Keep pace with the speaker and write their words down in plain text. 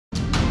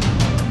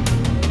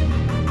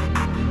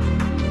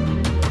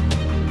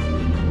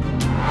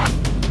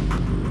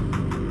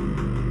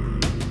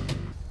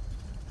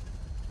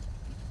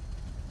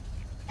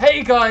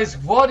guys,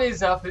 what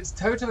is up? It's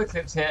Total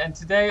Eclipse here, and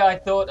today I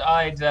thought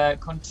I'd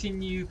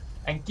continue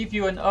and give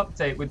you an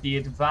update with the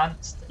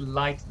advanced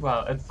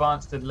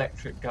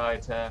electric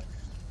guide.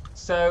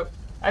 So,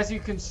 as you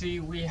can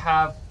see, we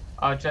have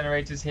our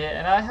generators here,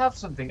 and I have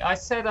something. I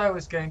said I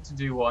was going to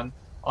do one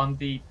on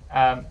the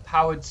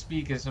powered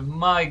speakers, and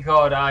my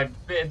God, I've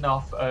bitten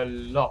off a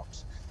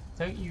lot.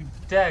 Don't you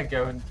dare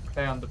go and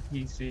play on the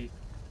PC.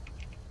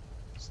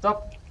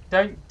 Stop!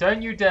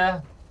 Don't you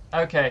dare!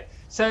 Okay,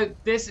 so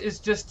this is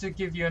just to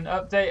give you an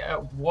update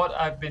at what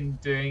I've been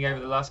doing over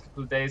the last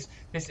couple of days.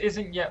 This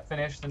isn't yet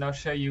finished, and I'll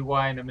show you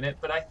why in a minute,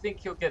 but I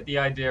think you'll get the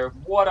idea of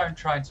what I'm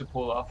trying to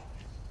pull off.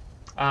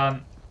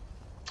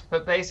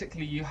 But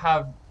basically, you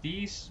have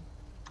these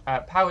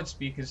powered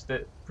speakers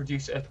that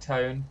produce a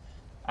tone,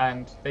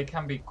 and they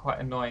can be quite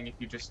annoying if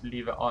you just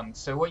leave it on.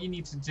 So what you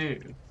need to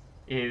do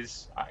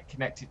is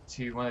connect it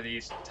to one of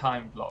these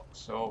time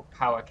blocks, or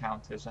power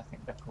counters, I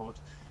think they're called.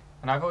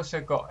 And I've also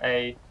got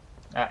a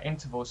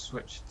interval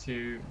switch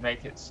to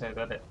make it so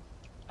that it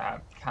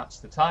counts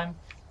the time,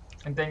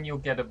 and then you'll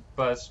get a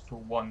buzz for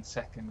 1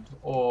 second,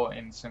 or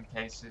in some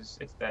cases,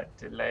 if they're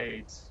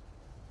delayed,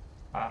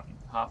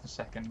 half a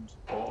second,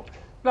 or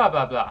blah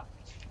blah blah,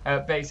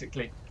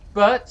 basically.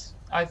 But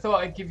I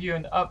thought I'd give you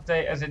an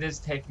update, as it is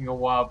taking a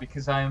while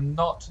because I am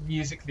not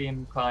musically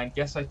inclined.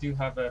 Yes, I do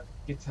have a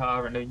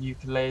guitar and a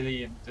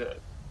ukulele and a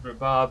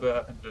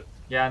rebarber and a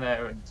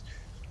piano and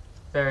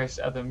various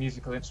other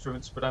musical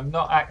instruments, but I'm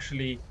not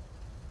actually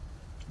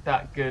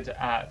that good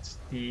at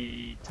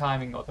the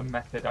timing or the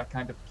method. I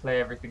kind of play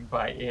everything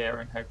by ear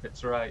and hope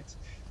it's right.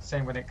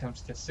 Same when it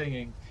comes to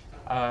singing.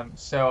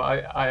 So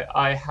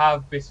I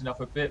have bitten off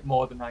a bit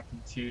more than I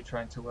can chew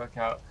trying to work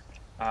out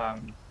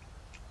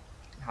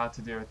how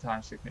to do a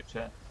time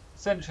signature.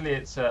 Essentially,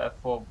 it's a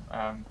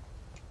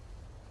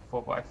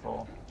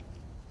 4x4.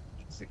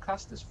 Is it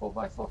classed as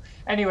 4x4?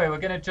 Anyway, we're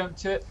going to jump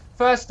to it.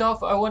 First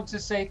off, I want to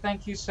say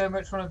thank you so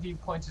much. One of you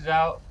pointed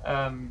out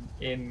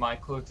in my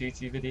Call of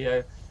Duty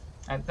video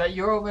that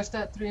you're almost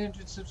at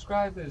 300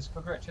 subscribers.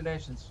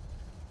 Congratulations.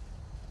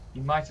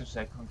 You might have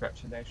said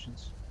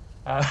congratulations.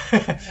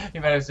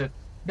 You might have said,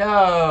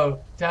 no,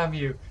 damn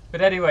you.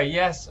 But anyway,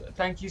 yes,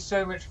 thank you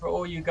so much for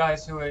all you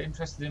guys who are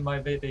interested in my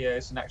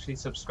videos and actually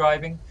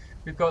subscribing.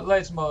 We've got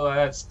loads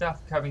more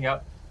stuff coming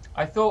up.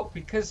 I thought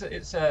because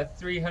it's a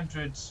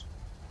 300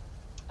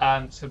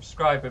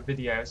 subscriber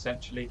video,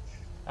 essentially,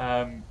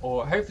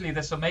 or hopefully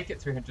this will make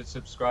it 300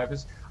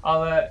 subscribers,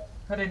 I'll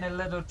put in a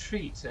little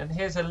treat, and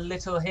here's a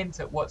little hint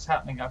at what's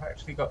happening. I've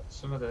actually got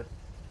some of the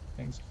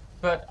things,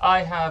 but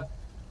I have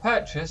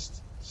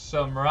purchased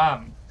some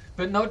RAM,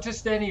 but not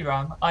just any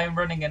RAM. I am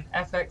running an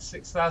FX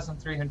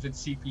 6300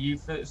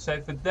 CPU,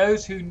 so for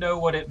those who know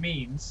what it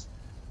means,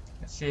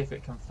 let's see if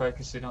it can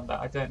focus in on that.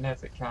 I don't know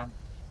if it can,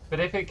 but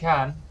if it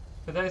can,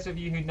 for those of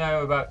you who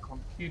know about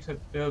computer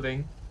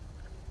building,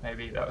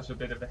 maybe that was a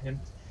bit of a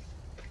hint,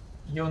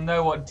 you'll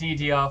know what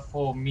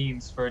DDR4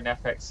 means for an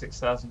FX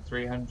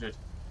 6300.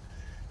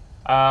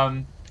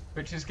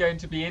 Which is going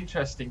to be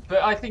interesting,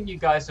 but I think you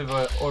guys have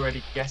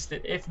already guessed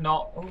it. If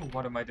not, oh,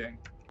 what am I doing?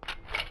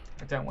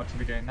 I don't want to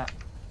be doing that.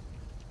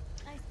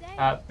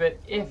 But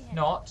if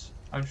not,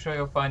 I'm sure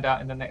you'll find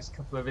out in the next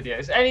couple of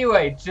videos.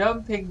 Anyway,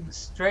 jumping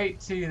straight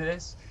to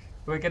this,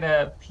 we're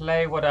gonna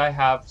play what I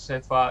have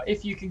so far.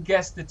 If you can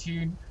guess the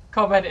tune,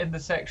 comment in the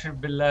section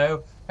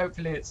below.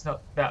 Hopefully it's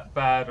not that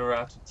bad or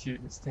out of tune.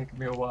 It's taken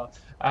me a while.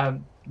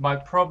 My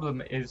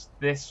problem is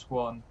this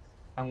one.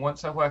 And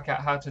once I work out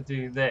how to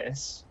do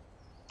this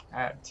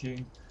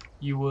tune,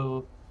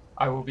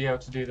 I will be able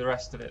to do the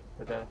rest of it.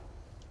 But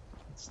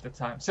it's the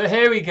time. So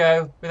here we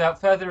go. Without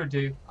further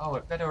ado, oh,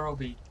 it better all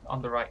be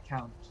on the right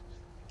count.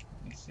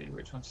 Let me see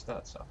which one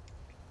starts off.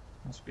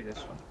 Must be this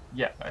one.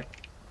 Yeah.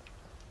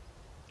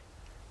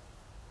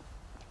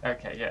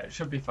 Okay. Yeah, it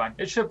should be fine.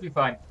 It should be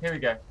fine. Here we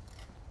go.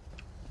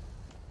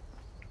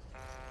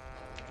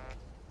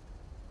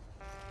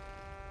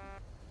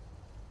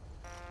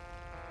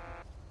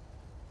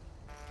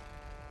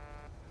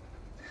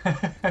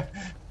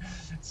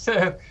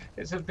 So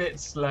it's a bit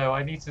slow.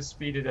 I need to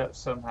speed it up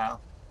somehow,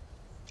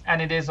 and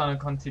it is on a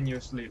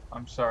continuous loop.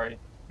 I'm sorry,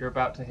 you're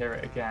about to hear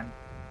it again.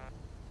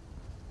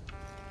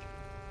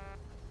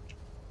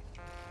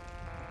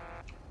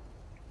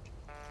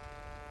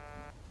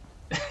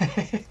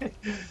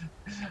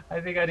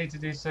 I think I need to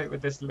do something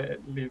with this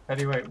loop.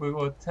 Anyway, we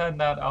will turn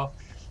that off.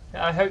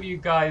 I hope you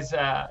guys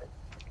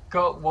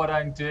got what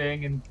I'm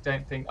doing and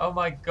don't think, oh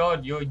my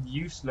God, you're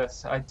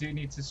useless. I do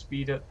need to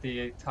speed up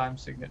the time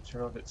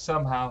signature of it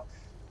somehow.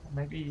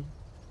 Maybe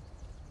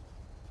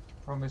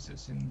promise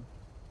it's in. I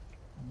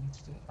need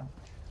to do it.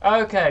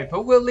 Okay,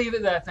 but we'll leave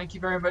it there. Thank you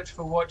very much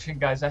for watching,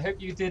 guys. I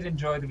hope you did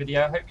enjoy the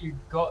video. I hope you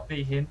got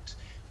the hint.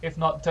 If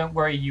not, don't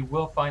worry, you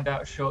will find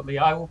out shortly.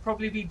 I will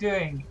probably be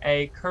doing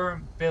a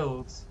current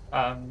build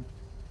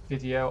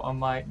video on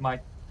my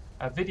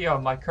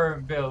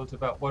current build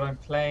about what I'm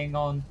playing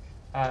on,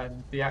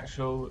 and the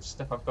actual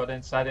stuff I've got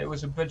inside. It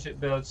was a budget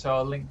build, so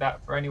I'll link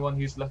that for anyone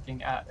who's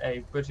looking at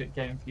a budget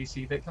game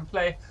PC that can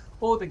play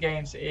all the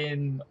games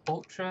in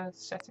ultra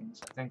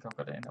settings. I think I've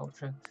got it in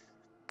ultra.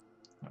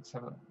 Let's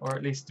have a, or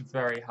at least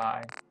very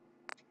high.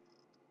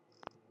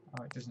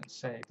 Oh, it doesn't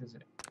say, does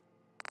it?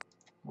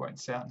 Won't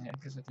say on here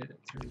because I did it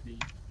through the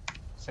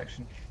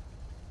section.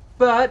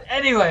 But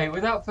anyway,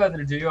 without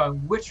further ado, I'm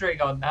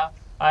wittering on now.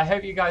 I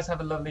hope you guys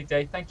have a lovely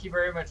day. Thank you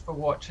very much for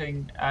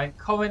watching, and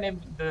comment in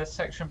the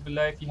section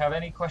below if you have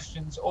any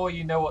questions or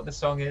you know what the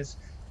song is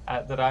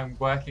that I'm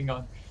working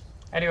on.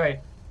 Anyway,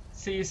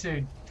 see you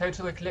soon.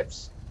 Total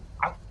Eclipse